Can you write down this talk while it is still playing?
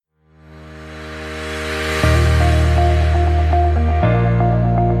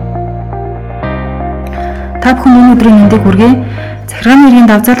бүхэн өнөөдрийн мэндийг хүргэе. Захиргааны хэргийн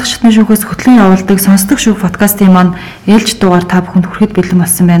давзаалах шатны шүүхээс хөтлөн явуулдаг СонсдогШүүх подкастын маань ээлж дугаар та бүхэнд хүрэхэд бэлэн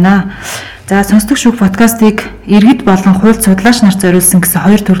болсон байна. За СонсдогШүүх подкастыг иргэд болон хууль судлаач нарт зориулсан гэсэн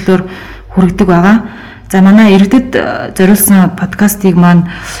хоёр төрлөөр хүргэдэг байгаа. За манай иргэдэд зориулсан подкастыг маань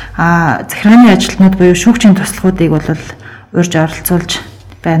захиргааны ажилтнууд буюу шүүгчийн туслахуудыг бол урьж оролцуулж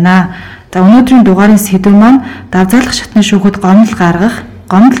байна. За өнөөдрийн дугаарын сэдэв маань давзаалах шатны шүүхэд гомдол гаргах,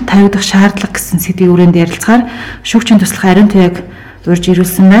 гомдолд тавигдах шаардлага гэсэн сэдвийн хүрээнд ярилцахаар шүүгчийн туслах Э.Ариунтуяаг урьж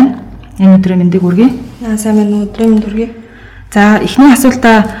ирүүлсэн байна. Энэ өдрийн мэндийг хүргэе. Сайн байна уу? Өдрийн мэнд хүргэе. За эхний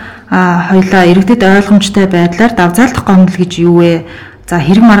асуултаа хоёлаа иргэдэд ойлгомжтой байдлаар давзаалдах гомдол гэж юу вэ? За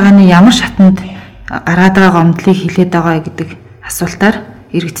хэрэг маргааны ямар шатанд гаргаад байгаа гомдлыг хэлээд байгаа гэдэг асуултаар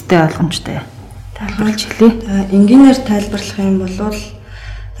иргэдтэй ойлгомжтой тайлбарлаж хэлье. Энгийнээр тайлбарлах юм бол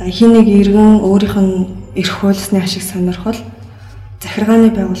хин нэг иргэн өөрийнх нь эрх хуулсны ашиг сонирхол захиргааны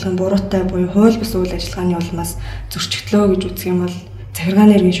байгууллагын буруутай буюу хууль бус үйл ажиллагааны улмаас зөрчигдлөө гэж үзэх юм бол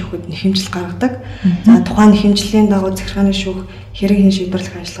захиргааны хэргийн шүүхэд нэхэмжил гаргадаг. За тухайн нэхэмжлийн дагуу захиргааны шүүх хэргийн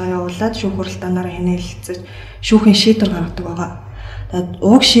шийдвэрлэх ажиллагаа явуулаад шүүх хуралдаанаараа хяналтцаж шүүхийн шийдвэр гаргадаг байгаа.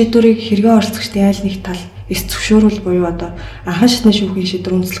 Уг шийдвэрийг хэргийн оролцогчдын айл нэг тал эс зөвшөөрөл буюу анхан шатны шүүхийн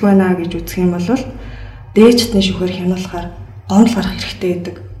шийдвэр үнэлэх байна гэж үзэх юм бол дээд шатны шүүхээр хянуулахаар гомдол гарах хэрэгтэй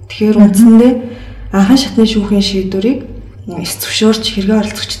гэдэг. Тэгэхээр үндсэндээ анхан шатны шүүхийн шийдвэрийг эс зөвшөөрч хэргийн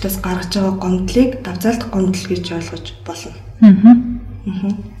оролцогчдоос гаргаж байгаа гомдлыг давзаалдах гомдол гэж ойлгож болно.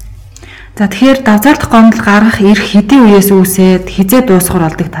 За тэгэхээр давзаалдах гомдол гаргах эрх хэдийн үеэс үүсээд хизээ дуусгар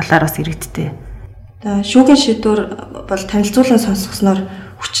болдог талаараас иргэдтэй. Шүүхийн шийдвэр бол танилцуулан сонсгосноор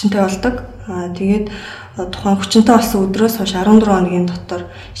хүчинтэй болдог. Тэгээд тухайн хүчинтэй болсон өдрөөс хойш 14 хоногийн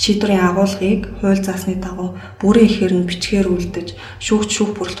дотор шийдвэрийн агуулгыг хууль заасны дагуу бүрэн ихээр нь бичгээр үлдэж шүүгч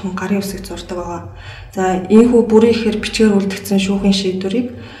шүүх бүрэлдэхүүн гарын үсэг зурдаг байгаа. За ийхүү бүрэн ихээр бичгээр үлдэгдсэн шүүхийн шийдвэрийг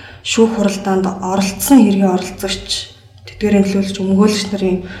шүүх хуралдаанд оролцсон хэргийн оролцогч тэдгээрийн төлөөлөгч өмгөөлөгч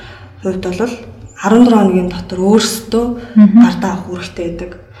нарын хувьд бол 14 хоногийн дотор өөрсдөө гардаа авах үүрэгтэй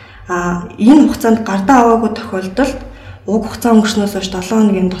байдаг. Энэ хугацаанд гардаа аваагүй тохиолдолд уг хугацаа өнгөрснөөс хойш 7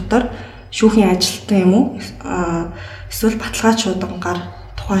 хоногийн дотор шүүхийн ажилтан юм уу эсвэл баталгаач шуудангаар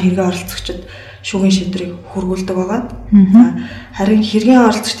тухайн хэргийн оролцогчид шүүхийн шийдвэрийг хөргүүлдэг байгаа. Харин хэргийн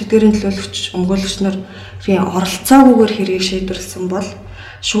оролцогч тэдгээрийн төлөөлөгч өмгөөлөгч нарын оролцоогүйгээр хэргийг шийдвэрлсэн бол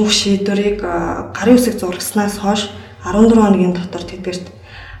шүүх шийдвэрийг гарын үсэг зурагснаас хойш 14 хоногийн дотор тэдгээрт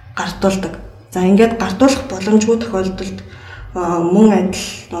гартуулдаг. За ингээд гартуулах боломжгүй тохиолдолд мөн адил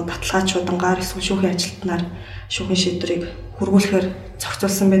баталгаач шуудангаар эсвэл шүүхийн ажилтнаар шүүхийн шийдвэрийг хөргүүлэхээр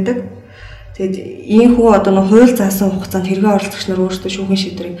зохицуулсан байдаг. Тэгэд ийхүү хууль заасан хугацаанд хэргийн оролцогч нар өөрсдөө шүүхийн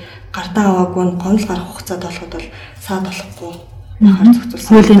шийдвэрийг гартаа аваагүй нь гомдол гарах хугацаа толгойд бол саад болохгүй байхаар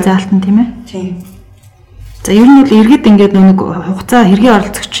зохицуулсан. Хуулийн заалтан тийм ээ. Тийм. За ер нь бол иргэд ингээд нэг хугацаа хэргийн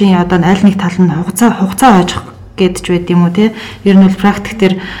оролцогчийн аль нэг тал нь хугацаа хойжих гэдэж байд юм уу те. Ер нь бол практик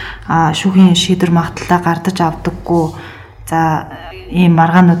дээр шүүхийн шийдвэр магадлалаа гардаж авдаггүй. За ийм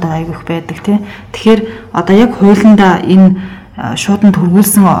маргаанууд айгүйх байдаг те. Тэгэхээр яг хуулиндаа энэ шууданд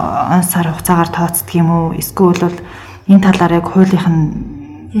хөргүүлсэн он сар хугацаагаар тооцдог юм уу? Эсвэл бол энэ талаар яг хуулийнх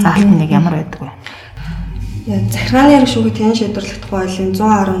нь заалт нэг ямар байдаг вэ? Захиргааны хэрэг шүүхэд хэн шийдвэрлэх тухай хуулийн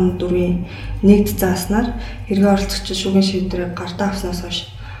 114-ийн 1-д зааснаар хэргийн оролцогчид шүүхийн шийдвэрийг гартаа авснаас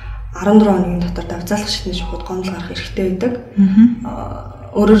хойш 14 хоногийн дотор давзаалах шатны шүүхэд гомдол гарах эрхтэй байдаг.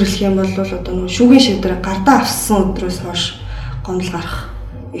 Өөрөөр хэлэх юм бол шүүхийн шийдвэрийг гартаа авсан өдрөөс хойш гомдол гарах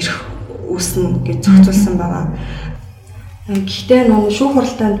эрх үүснэ гэж зохицуулсан байгаа. Гэхдээ шүүх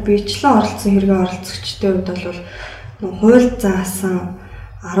хуралдаанд биечлэн оролцсон хэргийн оролцогчдын хувьд бол хууль заасан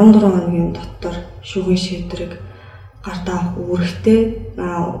 14 хоногийн дотор шүүхийн шийдвэрийг гартаа авах үүрэгтэй.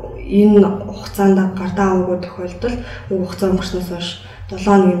 Энэ хугацаанд гартаа аваагүй тохиолдолд уг хугацаа өнгөрснөөс хойш 7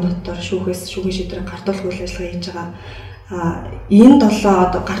 хоногийн дотор шүүхийн шийдвэрийг гартуулах үйл ажиллагаа хийж байгаа. Энэ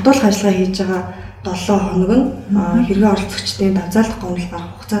 7 гартуулах ажиллагаа хийж байгаа 7 хоног нь хэргийн оролцогчдын давзаалдах гомдол гарах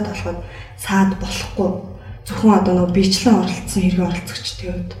хугацаа толгойд саад болохгүй. Зөвхөн биечлэн оролцсон хэргийн оролцогчдын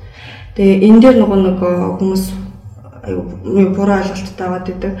хувьд. Тэгээ энэ дээр хүмүүс буруу ойлголттой аваад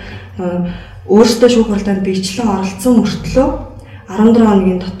идэг. Өөрсдөө шүүх хуралдаанд биечлэн оролцсон мөртлөө 14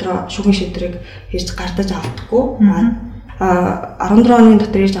 хоногийн дотор шүүхийн шийдвэрийг хийж гардаж авдаггүй. 14 хоногийн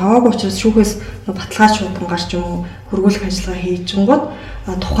дотор хийж аваагүй учраас шүүхээс баталгаач шуудан гарч юм уу хөргүүлэх ажиллагаа хийжингууд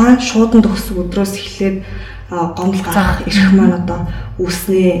тухайн шуудан төгсөх өдрөөс эхлээд гомдол гарах эрх маань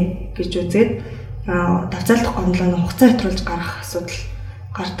үүснэ гэж үзээд давзаалдах гомдлоо хугацаа хэтруулж гарах асуудал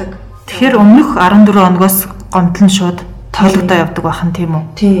гардаг. Тэгэхээр өмнөх 14 хоногоос гомдол нь шууд тоологдоо явдаг байх нь тийм үү?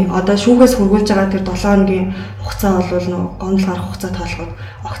 Тийм. Шүүхээс хөргүүлж байгаа тэр 7 хоногийн хугацаа бол гомдол гарах хугацаа тоологод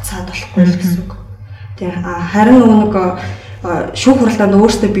огт саад болохгүй л гэсэн үг. Тийм. Харин шүүх хуралдаанд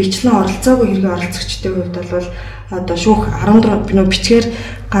өөрсдөө бичлэн оролцоогүй хэргийн оролцогчдын хувьд бол одоо шүүх 14 бичгээр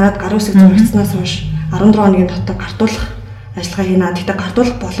гараад гарын үсэг зурагцсанаас хойш 14 хоногийн дотор гартуулах ажиллагаа хийнэ. Гэхдээ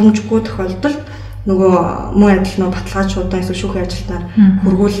гартуулах боломжгүй тохиолдолд нөгөө мөн адил нөгөө баталгаажуудаа эсвэл шүүхийн ажилтнаар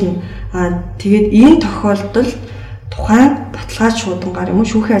хөргүүлнэ. Тэгээд ийм тохиолдолд тухайн баталгааж шуудангаар юм уу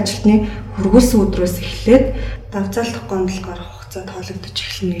шүүхийн ажилтны хөргүүлсэн өдрөөс эхлээд давзаалдах гомдол гарах хугацаа тоологдож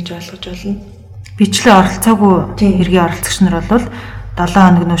эхэлнэ гэж ойлгож байна. Бичлэн оролцоогүй хэргийн оролцогч нар бол 7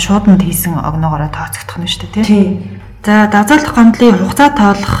 хоног нөө шууданд хийсэн огноогоороо тооцогдох нь шүү дээ тийм. За давзаалдах гомдлын хугацаа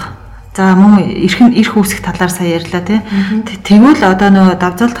тоолох за мөн эрх үүсэх талаар сая ярьлаа тийм. Тэгвэл одоо нөө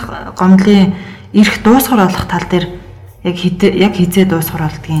давзаалдах гомдлын эрх дуусгар болох тал дээр яг хизээ дуусгар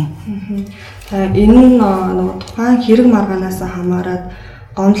болдгийг. За энэ нь нөгөө тухайн хэрэг маргаанаас хамаарат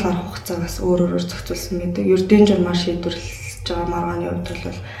гомдол гарах хугацаа бас өөр зохицуулсан байдаг. Ердийн журмаар шийдвэрлэж байгаа маргааны хувьд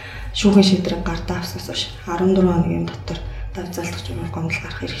бол шүүхийн шийдрийг гартаа авснаас хойш 14 хоногийн дотор давзаалдах журмаар гомдол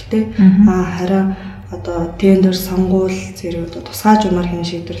гарах хэрэгтэй. Харин одоо тендер сонгуул зэрэг тусгай журмаар хэн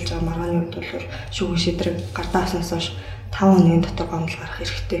шийдвэрлэж байгаа маргааны хувьд бол шүүхийн шийдрийг гартаа авснаас хойш 5 хоногийн дотор гомдол гарах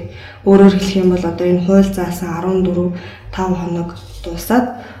хэрэгтэй. Өөрөөр хэлэх юм бол одоо энэ хууль заасан 14 5 хоног дуусаад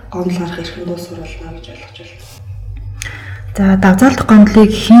гомдол гарах эрх нь дуусгар болно гэж ойлгож байна. За давзаалдах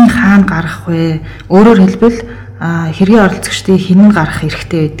гомдлыг хэн хаана гаргах вэ? Өөрөөр хэлбэл хэргийн оролцогчдыг хэн гаргах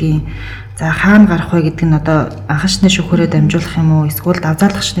эрхтэй байдгийг. За хаана гарах вэ гэдэг нь одоо анхаачны шүүхээрээ дамжуулах юм уу? Эсвэл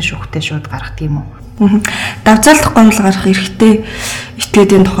давзаалгачны шүүхтэй шууд гаргадаг юм уу? Давзаалдах гомдол гарах эрхтэй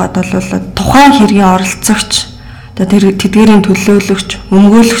этгээдийн тухайд бол тухайн хэргийн оролцогч одоо тэдгээрийн төлөөлөгч,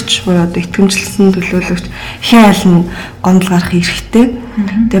 өмгөөлөгч буюу одоо итгэмжлсэн төлөөлөгч хэн аль нь гомдол гарах эрхтэй.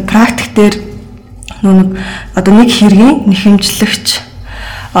 Тэгээ практик дээр одоо нэг хэргийн нэхэмжлэгч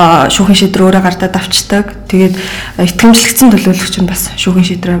шүүхийн шийдвэр өөрөө гардаад авчдаг. Тэгээд итгэмжлэгдсэн төлөөлөгч нь бас шүүхийн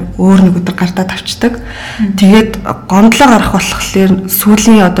шийдвэр өөр нэг өдөр гардаад авчдаг. Тэгээд гомдлоо гарах болохоор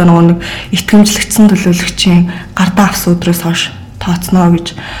сүүлийн одоо нэг итгэмжлэгдсэн төлөөлөгчийн гардаа авсан өдрөөс хойш тооцноо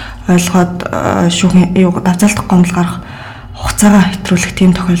гэж ойлгоод шүүхийн давзаалдах гомдол гарах хугацаагаа хэтрүүлэх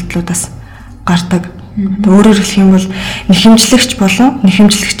тийм тохиолдлуудаас гардаг. Өөрөөр хэлэх юм бол нэхэмжлэгч болон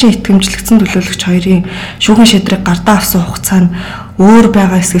нэхэмжлэгчийн итгэмжлэгдсэн төлөөлөгч хоёрын шүүхийн шийдрийг гардаа авсан хугацаа нь өөр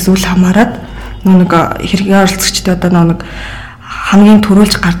байгаа эсгээс үл хамааран нэг хэргийн оролцогчдод одоо нэг хамгийн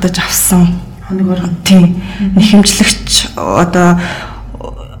түрүүлж гардаж авсан хоногор тийм нэхэмжлэгч одоо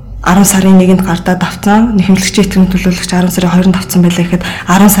 10 сарын 1-нд гардаад авсан, нэхэмжлэгчийн итгэмжлэгчийн төлөөлөгч 10 сарын 2-нд авсан байлаа гэхэд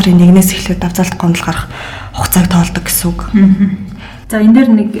 10 сарын 1-ээс эхлээд давзаалдах гомдол гарах хугацааг тоолдог гэсэн үг. За энэ дээр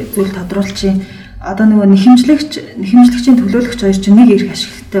нэг зүйл тодруулчих. Одоо нөгөө нэхэмжлэгчийн төлөөлөгч хоёр чинь нэг эрх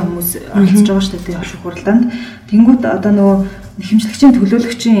ашигтай хүмүүс оролцож байгаа шүү дээ шүүх хуралдаанд. Тэнгүүд одоо нөгөө нэхэмжлэгчийн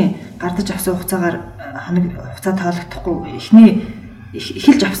төлөөлөгчийн гардаж авсан хугацаагаар хугацаа тоологдохгүй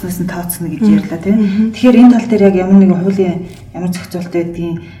эхэлж авснаас нь тооцно гэж ярьлаа тийм. Тэгэхээр энэ тал дээр яг ямар нэгэн хуулийн ямар зохицуулалт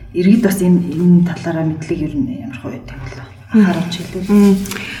байдгийг иргэд бас энэ талаараа мэдлэг ер нь ямар хөө байдаг болоо харуулж хэлвэл.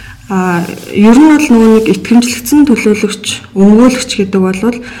 Ер нь бол нөгөө нэг итгэмжлэгдсэн төлөөлөгч, өмгөөлөгч гэдэг бол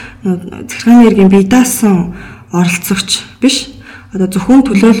захиргааны хэргийн бие даасан оролцогч биш. Одоо зөвхөн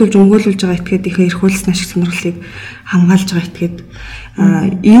төлөөлүүлж өмгөөлүүлж байгаа этгээдийнхээ эрх хуульсны ашиг сонирхлыг хамгаалж байгаа этгээд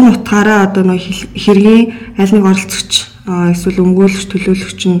энэ утгаараа одоо нөгөө хэргийн аль нэг оролцогч эсвэл өмгөөлөгч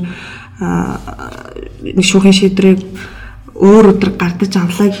төлөөлөгч нь нэг шүүхийн шийдрийг өөр өдөр гардаж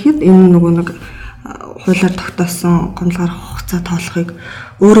авлаа гэхэд энэ нөгөө нэг хуулиар тогтоосон гомдол гарах хугацаа тоолохыг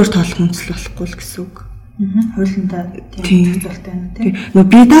өөрөөр тоолох үндэслэл болохгүй л гэсэн үг. Хуулиндаа тийм зохицуулалт байна тийм. Нөгөө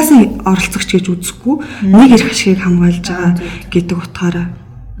бие даасан оролцогч гэж үзэхгүй нэг эрх ашигыг хамгаалж байгаа гэдэг утгаараа.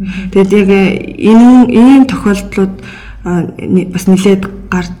 Тэгээд яг энэ тохиолдлууд бас нэлээд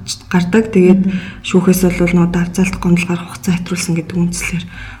гардаг. Тэгээд шүүхээс бол нөгөө давзаалдах гомдол гарах хугацаа хэтрүүлсэн гэдэг үндслээр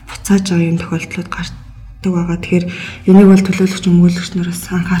буцааж байгаа юм тохиолдлууд гардаг байгаа. Тэгэхээр энийг бол төлөөлөгч өмгөөлөгч нараас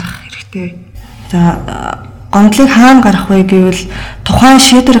анхаарах хэрэгтэй. За гомдлыг хаана гарах вэ гэвэл тухайн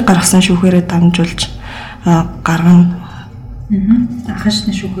шийдвэр гаргасан шүүхээрээ дамжуулж гаргана.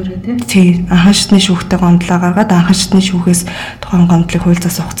 Анхаачны шүүхээрээ тийм. Анхаачны шүүхтэй гомдлоо гаргаад анхаачны шүүхээс тухайн гомдлыг хууль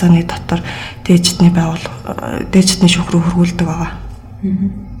заасан хугацааны дотор дээждний шүүх рүү хөрвүүлдэг байгаа.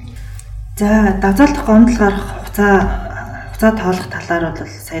 За давзаалдах гомдол гарах хугацаа тоолох талаар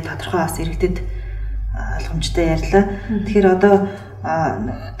бол сая тодорхой бас иргэдэд ойлгомжтой ярьлаа. Тэгэхээр одоо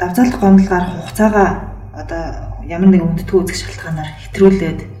давзаалдах гомдол гарах хугацаагаа одоо ямар нэгэн үндтгүү үзэх шалтгаанаар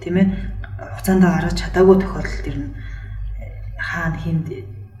хэтрүүлээд тийм ээ хугацаанд гаргаж чадаагүй тохиолдолд ер нь хаана хүнд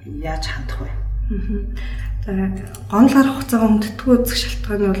яаж хандах вэ? За гомдол гарах хугацаагаа үндтгүү үзэх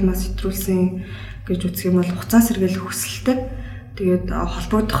шалтгааны улмаас хэтрүүлсэн гэж үзэх юм бол хугацаа сэргийлэх хүсэлтэй. Тэгээд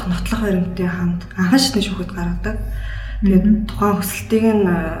холбогдох нотлох баримтын хамт анхаачны шүүхэд гаргадаг. Тэгээд тухайн хүсэлтийг нь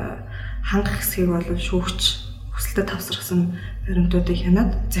хангах хэсгийг бол шүүгч хүсэл төгсөлтөд тавсарсан баримтуудыг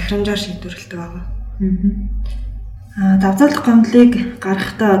хянаад захирамжаар шийдвэрлэдэг байгаа. Давзаалдах гомдлыг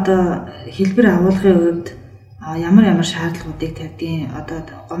гаргахдаа одоо хэлбэр агуулгын үед ямар шаардлагуудыг тавьдгийг одоо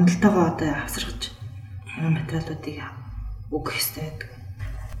гомдолтойгоо одоо авсаргаж материалуудыг өгөх ёстой байдаг.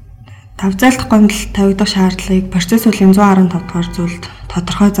 Давзаалдах гомдол тавигдах шаардлагыг процесс үеийн 115 дугаар зүйлд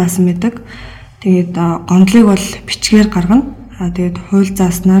тодорхой заасан байдаг. Тэгээд гомдлыг бол бичгээр гаргана. Тэгээд хууль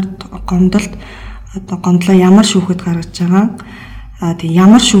зааснаар гомдолд одоо гомдлоо ямар шүүхэд гаргаж байгаа. Тэгээд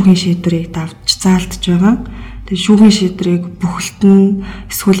ямар шүүхийн шийдвэрийг давж заалтж байгаа. Тэгээд шүүхийн шийдвэрийг бүхэлдэн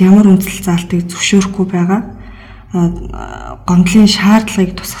эсвэл ямар үндсэл заалтыг зөвшөөрөхгүй байгаа. Гомдлын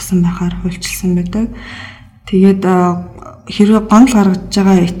шаардлагыг тусгасан байхаар хуульчилсан байдаг. Тэгээд хэрэг гомдол гаргаж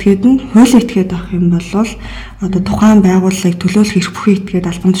байгаа этгээд нь хуулийн этгээд авах юм бол одоо тухайн байгууллагыг төлөөлөх эрх бүхий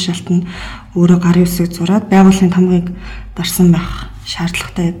этгээд албан тушаалт нь өөрөө гарын үсэг зураад байгууллагын тамгыг дарсан байх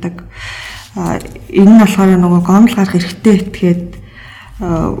шаардлагатай байдаг. Энэ нь болохоор нөгөө гомдол гарах эрхтэй этгээд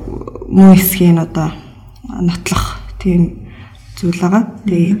мөн хэсгийн одоо нотлох тийм зүйл байгаа.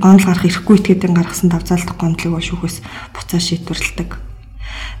 Тэгээ гомдол гарах эрхгүй этгээдийн гаргасан давзаалдах гомдлыг бол шүүхээс буцаа шийдвэрлэдэг.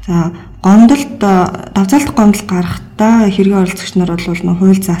 За давзаалдах гомдол гарахдаа хэргийн оролцогч нар бол нөх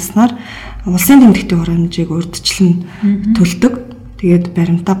хууль зааснаар улсын тэмдэгтийн хурамжийг урьдчилан төлдөг. Тэгээд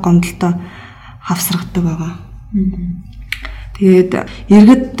баримтаа гомдолтой хавсрагдаг байгаа. Тэгээд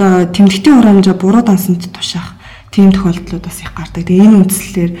иргэд тэмдэгтийн хурамжаа буруу дансанд тушаах тийм тохиолдлууд бас их гардаг. Тэгээд энэ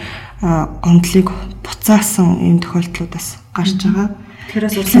үндслээр гомдлыг буцаасан ийм тохиолдлууд бас гарч байгаа. Тэгэхээр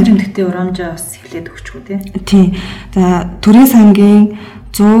улсын тэмдэгтийн хурамжаа бас эхлээд өгчгүй тийм. За төрийн сангийн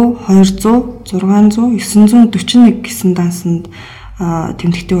 100, 200, 600, 941 гэсэн дансанд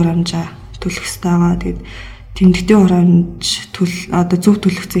тэмдэгтийн хурамжаа төлөх ёстой байгаа. Тэгээд тэмдэгтийн хурамж одоо зөв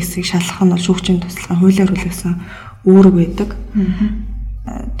төлөгцсөн хэсгийг шалгах нь бол шүүгчийн туслах хуулиар хүлээсэн үүрэг байдаг.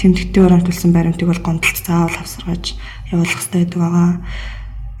 Тэмдэгтийн хурамж төлсөн баримтыг бол гомдолд заавал авсаргаж явуулах ёстой байдаг байгаа.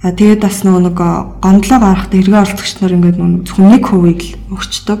 Тэгээд бас нэг гомдлоо гаргахад хэргийн оролцогч нар ингээд зөвхөн 1% л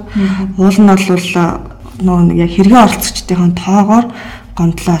өгчдөг. Уул нь бол яг хэргийн оролцогчдын тоогоор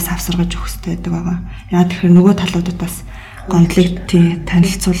гомдлоос авсаргаж өгөх хэрэгтэй байдаг байгаа. Яа тэгэхээр нөгөө талуудад бас гомдлыг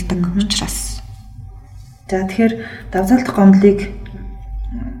танилцуулдаг учраас. За тэгэхээр давзаалдах гомдлыг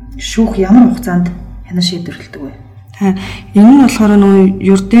шүүх ямар хугацаанд хянан шийдвэрлэдэг вэ? Энэ нь болохоор нөгөө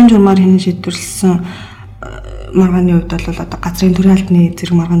ердийн журмаар хянан шийдвэрлсэн маргааны үед бол одоо газрын төрийн албаны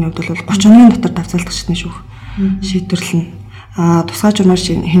зэрэг маргааны үед бол 30 өдрийн дотор давзаалдах шатны шүүх шийдвэрлэнэ. Тусгай журмаар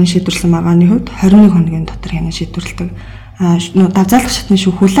хянан шийдвэрлсэн маргааны үед 21 хоногийн дотор хянан шийдвэрлэдэг. Давзаалдах шатны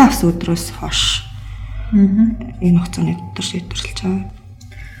шүүх хүлээн авсан өдрөөс хойш энэ хугацааны дотор шийдвэрлэж байгаа.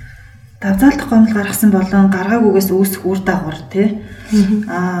 Давзаалдах гомдол гаргасан болон гаргаагүйгээс үүсэх үр дагавар тий.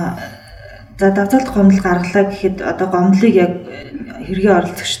 За давзаалдах гомдол гаргалаа гэхэд одоо гомдлыг яг хэргийн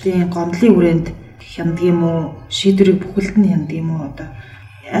оролцогчдын гомдлын хүрээнд хяндаг юм уу? Шийдвэрийг бүхэлд нь хяндаг юм уу? Одоо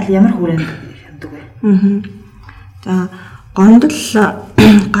ямар хүрээнд хяндаг вэ? За гомдол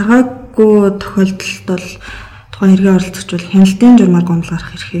гаргаагүй тохиолдолд бол тухайн хэргийн оролцогч бол хяналтын журмаар гомдол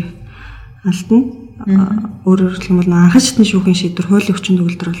гарах эрхээ алдна. Өөрөөр хэлбэл анхан шатны шүүхийн шийдвэр хуулийн хүчин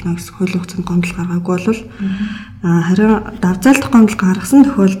төгөлдөр болно гэсэн хуулийн хугацаанд гомдол гаргаагүй бол харин давзаалдах гомдол гаргасан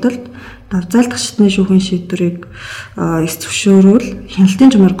тохиолдолд давзаалдах шатны шүүхийн шийдвэрийг зөвшөөрвөл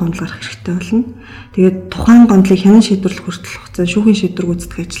хяналтын журмаар гомдол гарах хэрэгтэй болно. Тэгээд тухайн гомдлыг хянан шийдвэрлэх хүртэл хугацаанд шүүхийн шийдвэр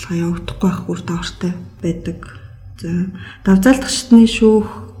гүйцэтгэх ажиллагаа явагдахгүй байх үр дагавартай байдаг. За давзаалдах шатны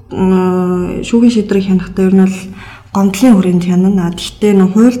шүүхийн шийдвэрийг хянахдаа ер нь бол гомдлын хүрээнд хянана. Гэхдээ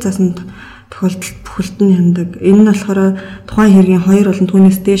нөх хууль заасанд тохиолдолд бүхэлд нь хяндаг. Энэ нь болохоор тухайн хэргийн 2 болон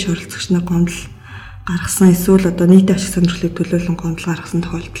түүнээс дээш оролцогч нар гомдол гаргасан эсвэл одоо нийтийн ашиг сонирхлыг төлөөлөн гомдол гаргасан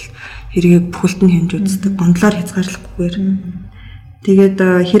тохиолдолд хэргийг бүхэлд нь хянж үздэг. Гомдлоор хязгаарлахгүйгээр. Тэгээд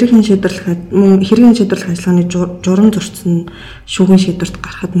хэргийн шийдвэрлэх ажиллагааны журам зурцсан шүүхийн шийдвэрт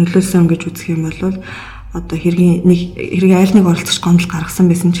гарахад нөлөөлсөн гэж үзэх юм бол одоо хэргийн аль нэг оролцогч гомдол гаргасан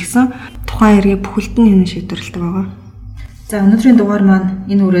байсан ч гэсэн тухайн хэргийг бүхэлд нь хянан шийдвэрлэдэг байгаа. За өнөөдрийн дугаар маань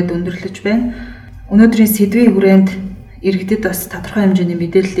энэ үрээд өндөрлөж байна. Өнөөдрийн сэдвийн хүрээнд иргэдэд бас тодорхой хэмжээний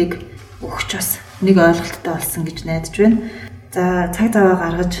мэдээллийг өгч бас нэг ойлголттой болсон гэж найдаж байна. За цаг зав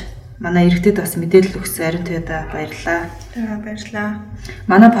гаргаж манай иргэдэд бас мэдээлэл өгсөн Ариунтуяа баярлалаа. Баярлалаа.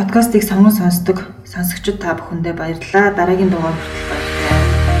 Манай подкастыг сонгон сонсдог сонсогчид та бүхэндээ баярлалаа. Дараагийн дугаар хүртэл баярлалаа.